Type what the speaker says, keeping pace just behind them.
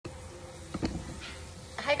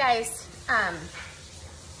guys,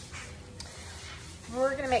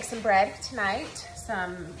 we're gonna make some bread tonight.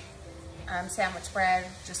 Some sandwich bread,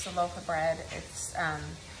 just a loaf of bread. It's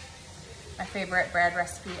my favorite bread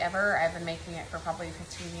recipe ever. I've been making it for probably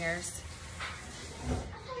 15 years.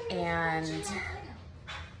 And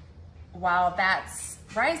while that's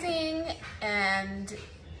rising and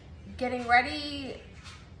getting ready,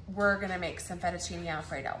 we're gonna make some fettuccine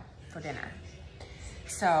alfredo for dinner.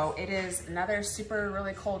 So it is another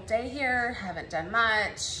really cold day here. Haven't done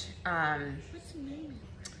much.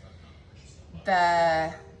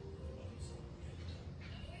 The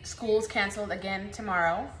school's canceled again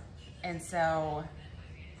tomorrow, and so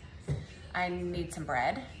I need some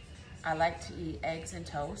bread. I like to eat eggs and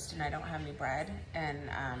toast, and I don't have any bread,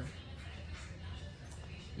 and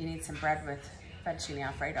you need some bread with fettuccine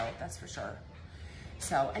alfredo, that's for sure.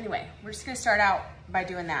 So anyway, we're just gonna start out by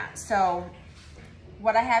doing that. So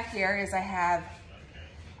what I have here is I have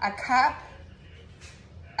a cup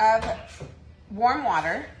of warm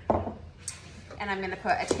water, and I'm gonna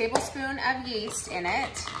put a tablespoon of yeast in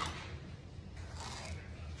it.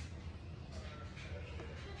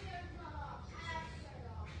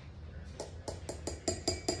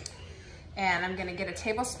 And I'm gonna get a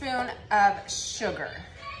tablespoon of sugar.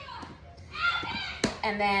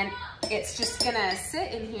 And then it's just gonna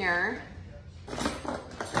sit in here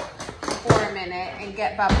for a minute and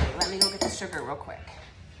get bubbly. Let me go get the sugar real quick.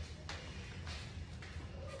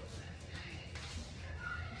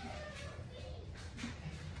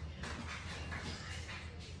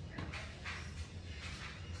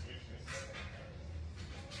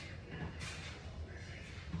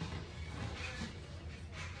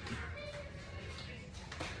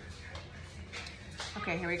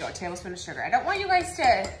 Okay, here we go, a tablespoon of sugar. I don't want you guys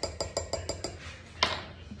to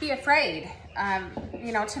be afraid,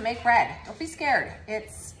 you know, to make bread. Don't be scared.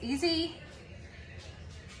 It's easy.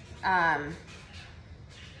 I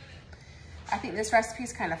think this recipe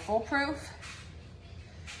is kind of foolproof.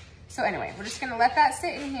 So anyway, we're just gonna let that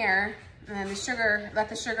sit in here, and then let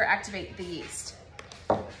the sugar activate the yeast.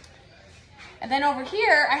 And then over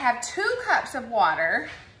here, I have 2 cups of water,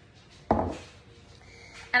 and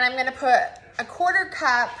I'm gonna put a 1/4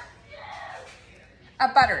 cup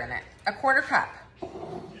of butter in it, a 1/4 cup.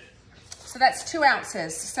 So that's 2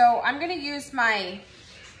 ounces. So I'm gonna use my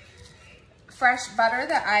fresh butter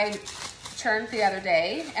that I churned the other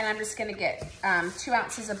day, and I'm just gonna get 2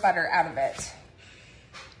 ounces of butter out of it.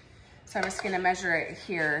 So I'm just gonna measure it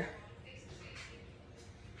here.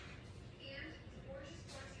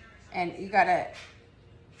 And you gotta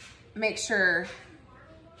make sure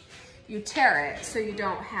you tare it so you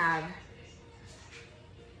don't have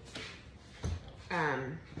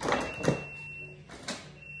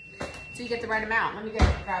so you get the right amount. Let me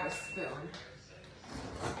grab a spoon.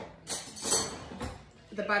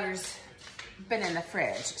 The butter's been in the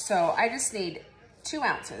fridge, so I just need 2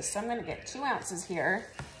 ounces. So I'm gonna get 2 ounces here.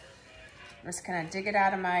 I'm just gonna dig it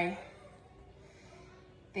out of my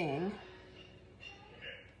thing.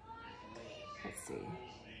 Let's see.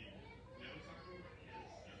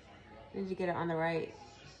 Did you get it on the right?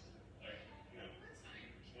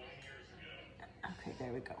 Okay,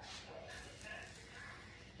 there we go.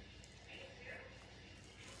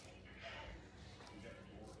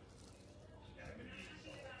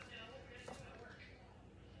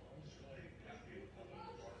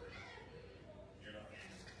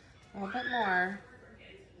 A little bit more.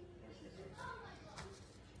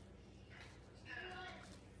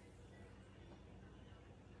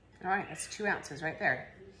 All right, that's 2 ounces right there.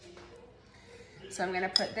 So I'm gonna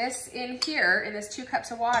put this in here in this 2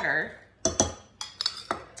 cups of water,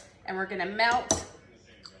 and we're gonna melt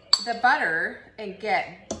the butter and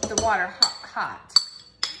get the water hot.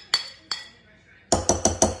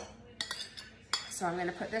 So I'm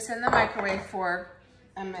gonna put this in the microwave for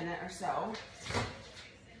a minute or so.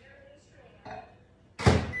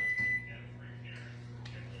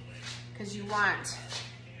 Because you want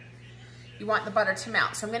the butter to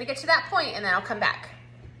melt. So I'm gonna get to that point and then I'll come back.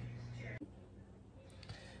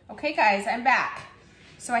 Okay guys, I'm back.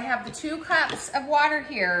 So I have the 2 cups of water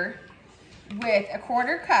here with a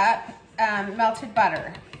 1/4 cup melted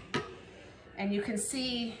butter. And you can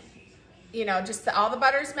see, you know, just all the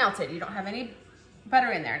butter is melted. You don't have any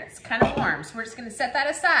butter in there, and it's kind of warm. So we're just gonna set that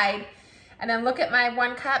aside and then look at my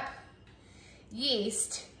 1 cup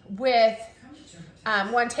yeast with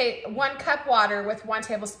 1 cup water with 1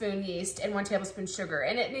 tablespoon yeast and 1 tablespoon sugar.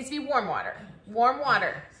 And it needs to be warm water,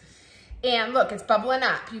 And look, it's bubbling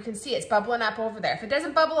up. You can see it's bubbling up over there. If it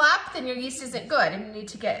doesn't bubble up, then your yeast isn't good and you need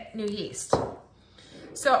to get new yeast.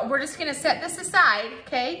 So we're just gonna set this aside,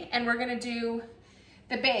 okay? And we're gonna do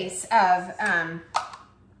the base of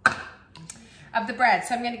of the bread.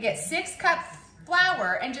 So I'm gonna get 6 cups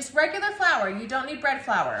flour, and just regular flour. You don't need bread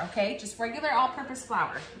flour, okay? Just regular all-purpose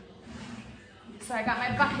flour. So I got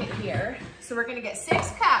my bucket here. So we're gonna get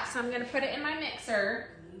 6 cups. So I'm gonna put it in my mixer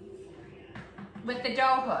with the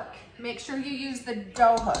dough hook. Make sure you use the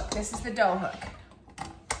dough hook. This is the dough hook.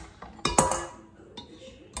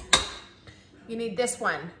 You need this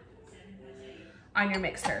one on your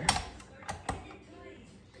mixer.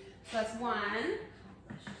 So that's 1,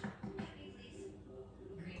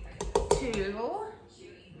 2,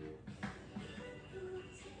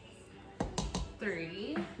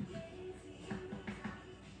 3,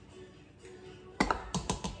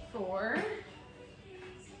 4,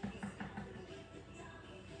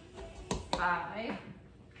 5,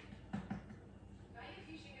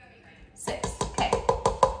 6. Okay.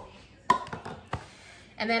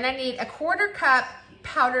 And then I need a 1/4 cup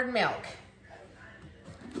powdered milk.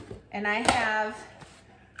 And I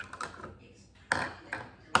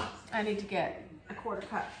need to get a 1/4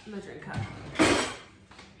 cup measuring cup.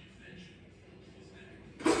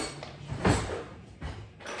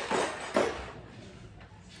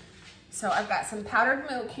 So I've got some powdered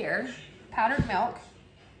milk here, powdered milk.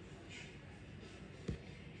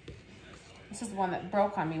 This is the one that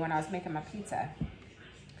broke on me when I was making my pizza.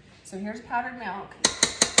 So here's powdered milk,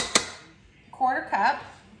 1/4 cup.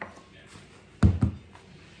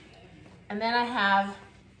 And then I have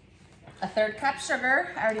a 1/3 cup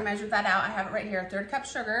sugar. I already measured that out. I have it right here, a 1/3 cup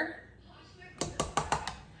sugar.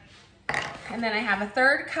 And then I have a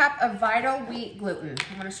 1/3 cup of Vital wheat gluten.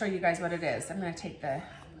 I'm gonna show you guys what it is. I'm gonna take the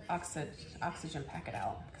oxygen packet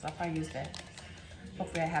out because I'll probably use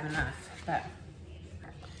hopefully I have enough, but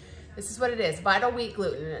this is what it is, Vital wheat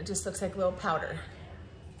gluten. It just looks like a little powder.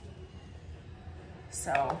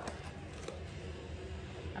 So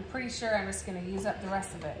I'm pretty sure I'm just gonna use up the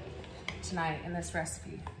rest of it tonight in this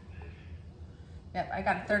recipe. Yep, I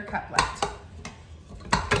got a 1/3 cup left.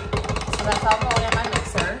 So that's all going in my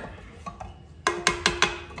mixer.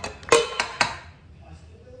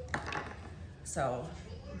 So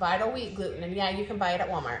Vital wheat gluten, and yeah, you can buy it at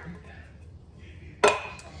Walmart.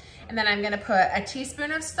 And then I'm gonna put a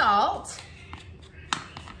teaspoon of salt.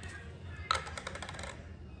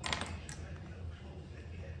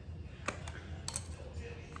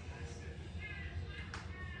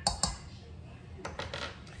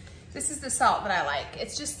 This is the salt that I like.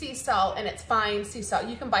 It's just sea salt, and it's fine sea salt.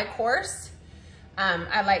 You can buy coarse.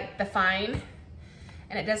 I like the fine,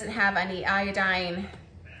 and it doesn't have any iodine,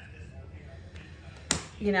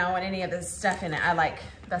 you know, and any of this stuff in it.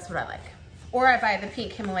 That's what I like. Or I buy the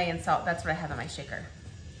pink Himalayan salt. That's what I have in my shaker.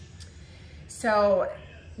 So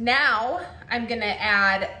now I'm gonna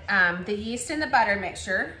add the yeast and the butter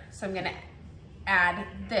mixture. So I'm gonna add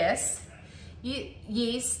this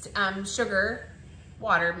yeast, sugar,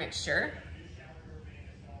 water mixture.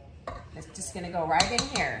 It's just gonna go right in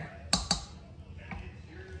here.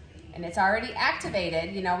 And it's already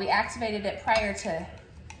activated. You know, we activated it prior to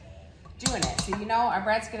doing it. So you know our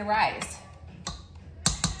bread's gonna rise.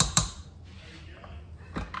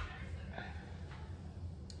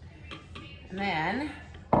 And then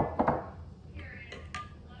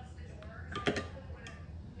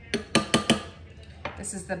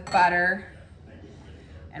this is the butter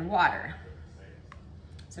and water.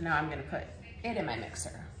 So now I'm gonna put it in my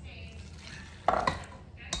mixer.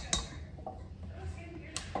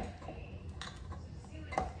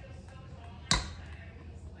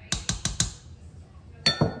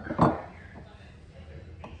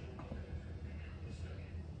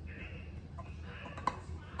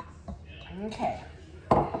 Okay,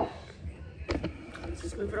 let's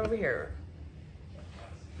just move it over here.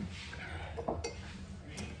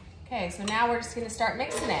 Okay, so now we're just gonna start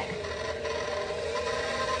mixing it.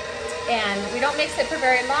 And we don't mix it for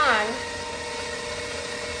very long.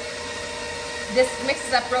 This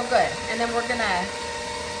mixes up real good. And then we're gonna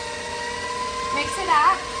mix it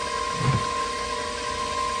up.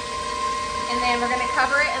 And then we're gonna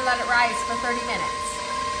cover it and let it rise for 30 minutes.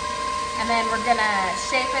 And then we're gonna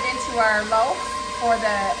shape it into our loaf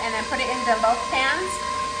and then put it in the loaf pans.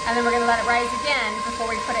 And then we're gonna let it rise again before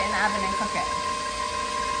we put it in the oven and cook it.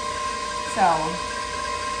 So,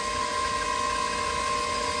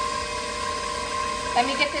 let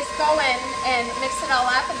me get this going and mix it all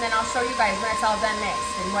up, and then I'll show you guys when it's all done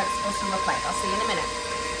mixed and what it's supposed to look like. I'll see you in a minute.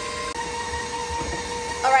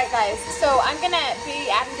 All right, guys, so I'm gonna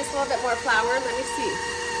be adding just a little bit more flour. Let me see.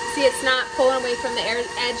 See, it's not pulling away from the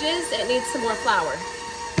edges. It needs some more flour.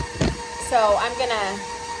 So I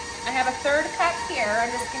have a 1/3 cup here.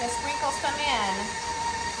 I'm just gonna sprinkle some in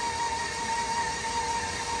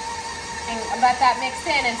and let that mix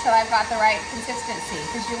in until I've got the right consistency.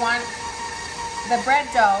 Because you want the bread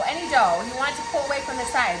dough, any dough, you want it to pull away from the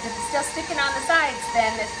sides. If it's still sticking on the sides,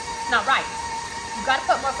 then it's not right. You've got to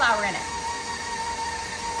put more flour in it.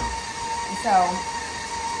 And so,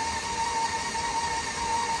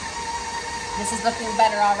 this is looking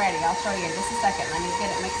better already. I'll show you in just a second. Let me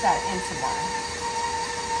get it mixed up in some more.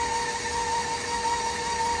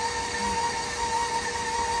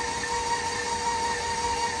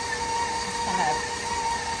 Just kind of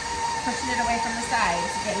pushing it away from the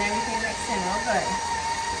sides, getting everything mixed in real good.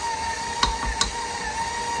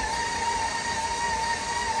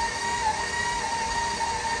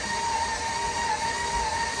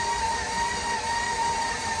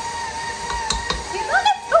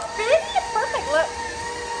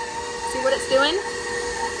 What it's doing?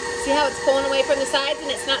 See how it's pulling away from the sides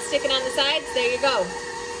and it's not sticking on the sides? There you go.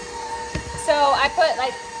 So I put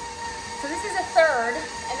like, so this is a third,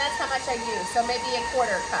 and that's how much I use. So maybe a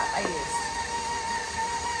quarter cup I use.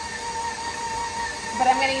 But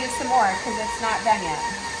I'm gonna use some more because it's not done yet.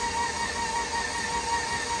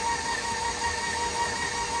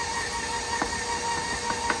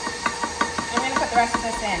 I'm gonna put the rest of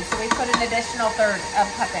this in. So we put an additional third of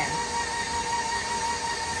cup in.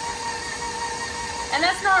 And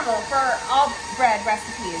that's normal for all bread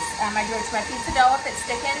recipes. I do it to my pizza dough if it's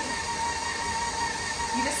sticking.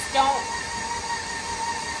 You just don't,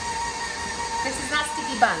 this is not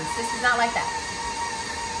sticky buns. This is not like that.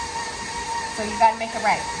 So you gotta make it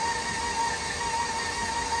right.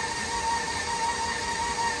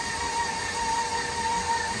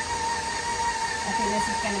 I think this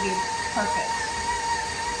is gonna be perfect.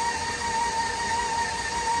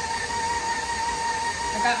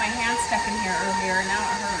 I got my hand stuck in here earlier and now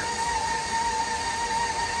it hurts.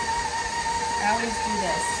 I always do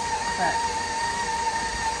this, but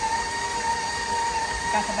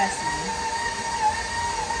got the best of me.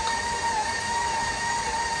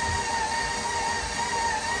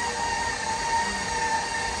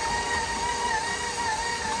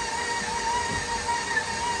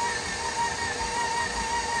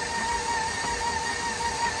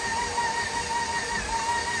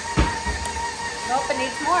 Nope, it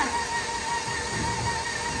needs more.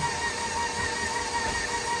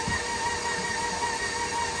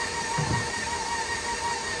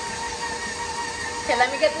 Okay,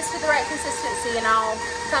 let me get this to the right consistency and I'll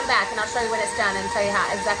come back and I'll show you when it's done and tell you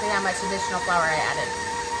exactly how much additional flour I added.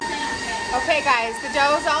 Okay guys, the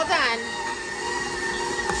dough's all done.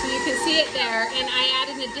 So you can see it there, and I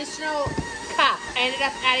added an additional cup. I ended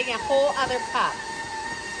up adding a whole other cup.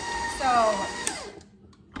 So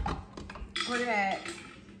we're gonna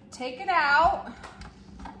take it out.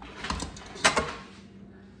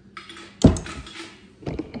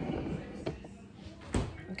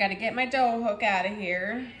 I've got to get my dough hook out of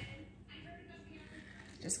here.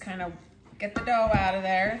 Just kind of get the dough out of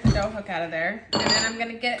there, the dough hook out of there. And then I'm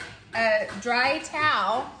gonna get a dry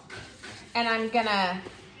towel and I'm gonna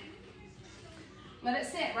let it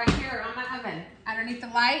sit right here on my oven underneath the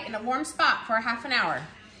light in a warm spot for half an hour.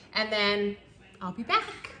 And then I'll be back.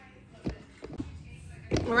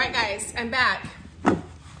 All right guys, I'm back. I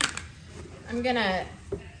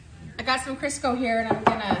got some Crisco here and I'm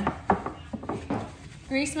gonna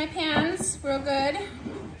grease my pans real good.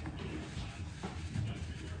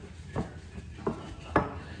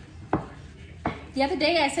 The other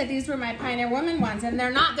day I said these were my Pioneer Woman ones and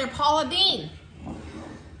they're not, they're Paula Deen.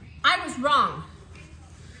 I was wrong.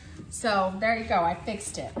 So there you go, I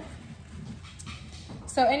fixed it.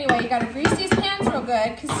 So anyway, you gotta grease these pans real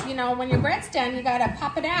good because you know, when your bread's done, you gotta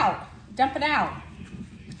pop it out, dump it out.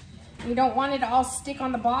 You don't want it to all stick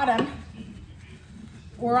on the bottom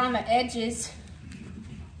or on the edges.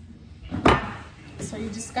 So you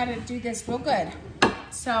just gotta do this real good.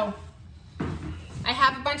 So I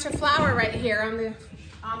have a bunch of flour right here on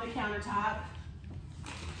the countertop.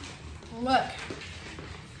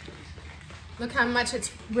 Look how much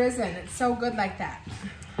it's risen. It's so good like that.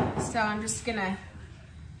 So I'm just gonna.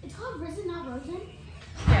 It's called risen, not risen?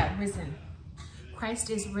 Yeah, risen. Christ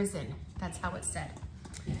is risen. That's how it's said.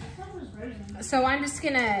 I thought it was risen. So I'm just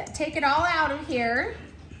gonna take it all out of here.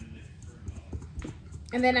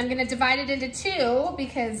 And then I'm gonna divide it into two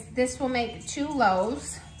because this will make 2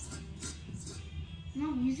 loaves.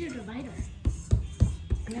 No, use your divider.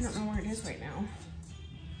 I don't know where it is right now.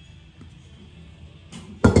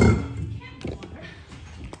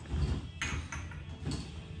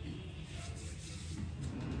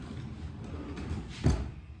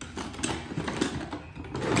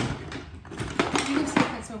 You can see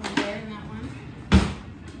if it's over there in that one.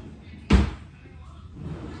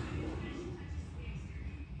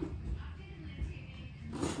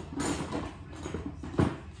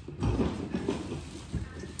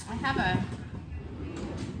 I have a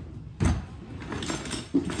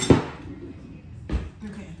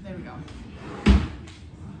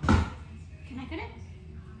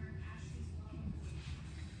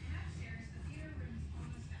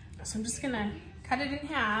So I'm just gonna cut it in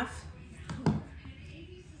half.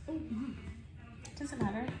 Doesn't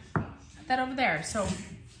matter. Put that over there. So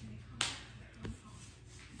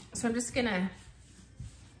I'm just gonna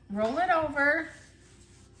roll it over.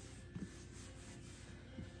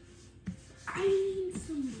 I need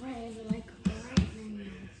some bread, like right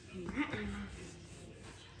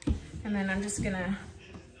now. And then I'm just gonna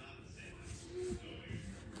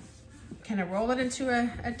kind of roll it into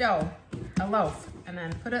a dough, a loaf, and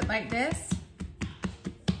then put it like this.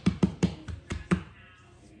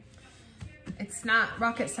 It's not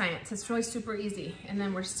rocket science, it's really super easy. And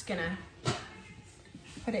then we're just gonna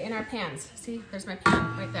put it in our pans. See, there's my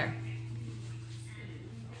pan right there.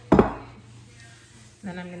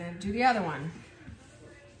 Then I'm gonna do the other one.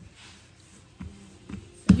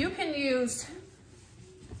 You can use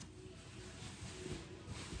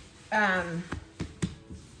a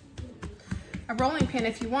rolling pin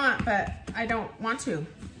if you want, but I don't want to.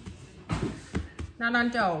 Not on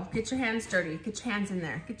dough. Get your hands dirty. Get your hands in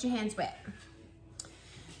there. Get your hands wet.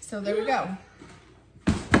 So there we go.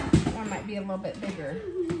 That one might be a little bit bigger.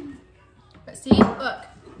 But see, look.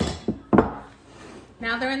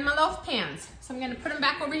 Now they're in my loaf pans. So I'm gonna put them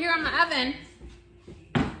back over here on my oven.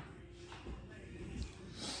 And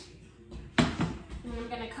I'm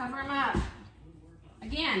gonna cover them up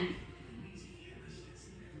again.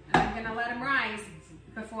 And I'm gonna let them rise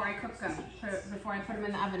before I cook them, before I put them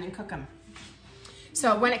in the oven and cook them.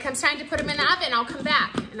 So when it comes time to put them in the oven, I'll come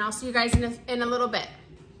back and I'll see you guys in a little bit.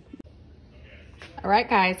 All right,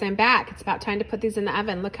 guys, I'm back. It's about time to put these in the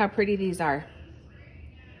oven. Look how pretty these are.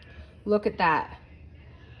 Look at that.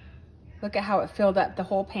 Look at how it filled up the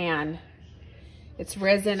whole pan. It's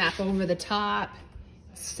risen up over the top.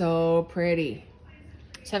 So pretty.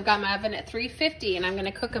 So I've got my oven at 350 and I'm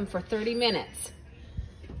gonna cook them for 30 minutes.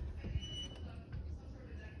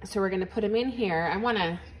 So we're gonna put them in here. I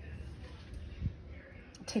wanna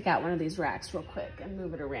take out one of these racks real quick and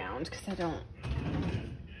move it around because I don't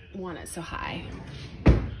want it so high.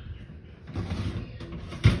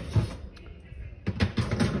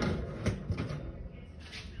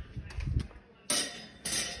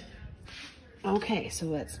 Okay, so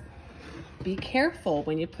let's be careful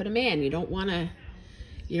when you put them in. You don't want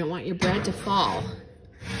your bread to fall.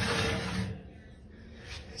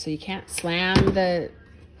 So you can't slam the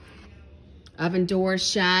oven door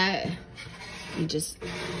shut. You just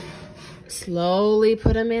slowly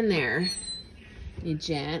put them in there. You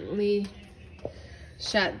gently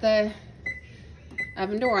shut the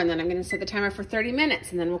oven door, and then I'm gonna set the timer for 30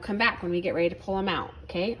 minutes, and then we'll come back when we get ready to pull them out,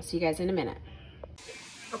 okay? I'll see you guys in a minute.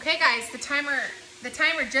 Okay guys, the timer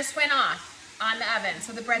just went off on the oven,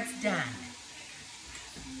 so the bread's done.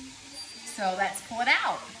 So let's pull it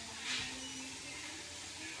out.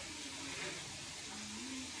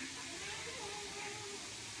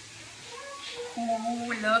 Oh,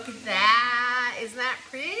 look at that. Isn't that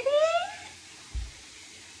pretty?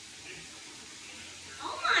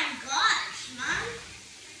 Oh my gosh, Mom.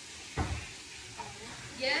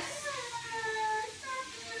 Yes.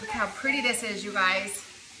 Look how pretty this is, you guys.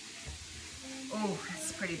 Oh,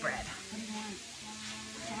 that's pretty bread. What do you want?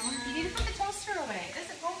 You need to put the toaster away. It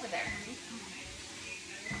doesn't go over there.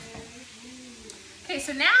 Okay,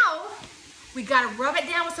 so now we gotta rub it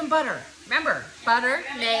down with some butter. Remember, butter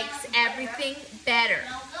makes everything better.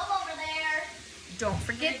 Don't go over there. Don't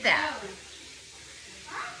forget that.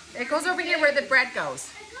 It goes over here where the bread goes.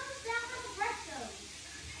 It goes down where the bread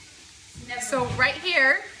goes. So right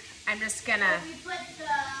here, I'm just gonna We put the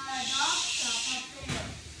dog stuff up there.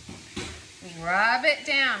 rub it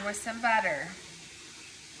down with some butter.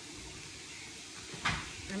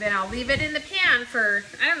 And then I'll leave it in the pan for,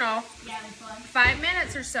 I don't know, 5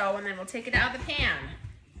 minutes or so, and then we'll take it out of the pan.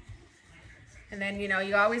 And then, you know,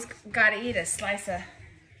 you always gotta eat a slice of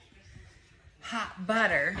hot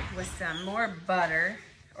butter with some more butter,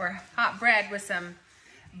 or hot bread with some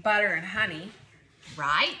butter and honey,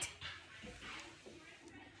 right?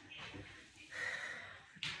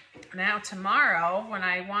 Now tomorrow, when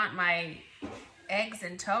I want my eggs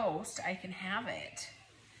and toast, I can have it.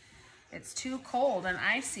 It's too cold and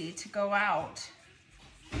icy to go out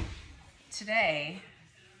today.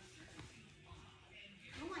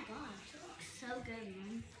 Oh my gosh, it looks so good,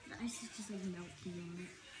 man. The ice is just like melting on it.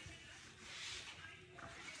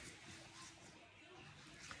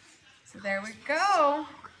 So there we go.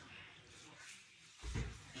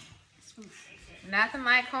 Nothing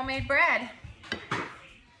like homemade bread.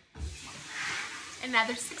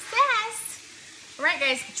 Another success. All right,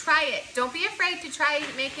 guys, try it. Don't be afraid to try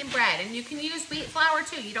making bread. And you can use wheat flour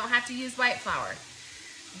too. You don't have to use white flour.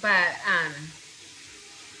 But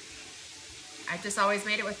I just always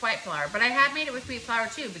made it with white flour, but I have made it with wheat flour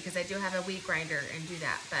too because I do have a wheat grinder and do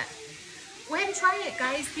that. But go ahead and try it,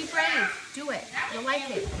 guys. Be brave. Do it. You'll like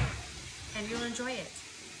it and you'll enjoy it.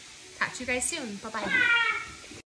 Talk to you guys soon. Bye-bye.